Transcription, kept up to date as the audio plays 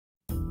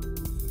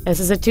This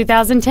is a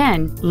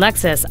 2010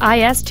 Lexus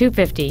IS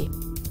 250.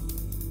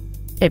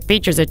 It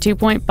features a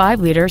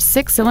 2.5-liter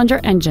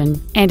six-cylinder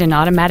engine and an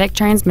automatic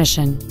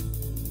transmission.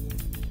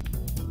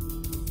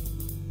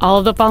 All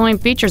of the following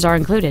features are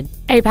included: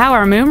 a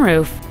power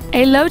moonroof,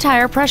 a low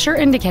tire pressure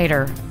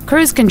indicator,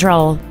 cruise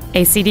control,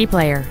 a CD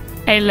player,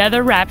 a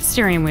leather-wrapped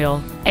steering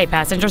wheel, a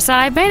passenger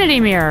side vanity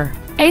mirror,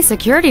 a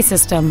security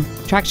system,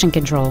 traction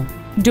control,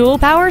 dual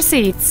power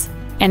seats,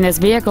 and this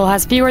vehicle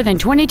has fewer than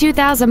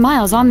 22,000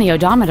 miles on the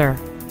odometer.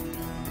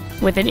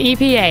 With an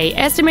EPA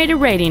estimated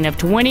rating of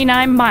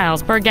 29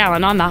 miles per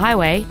gallon on the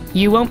highway,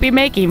 you won't be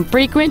making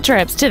frequent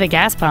trips to the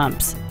gas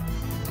pumps.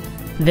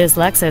 This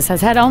Lexus has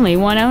had only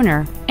one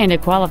owner, and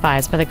it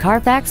qualifies for the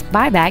Carfax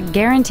buyback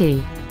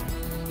guarantee.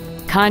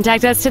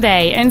 Contact us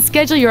today and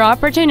schedule your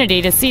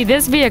opportunity to see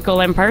this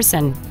vehicle in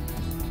person.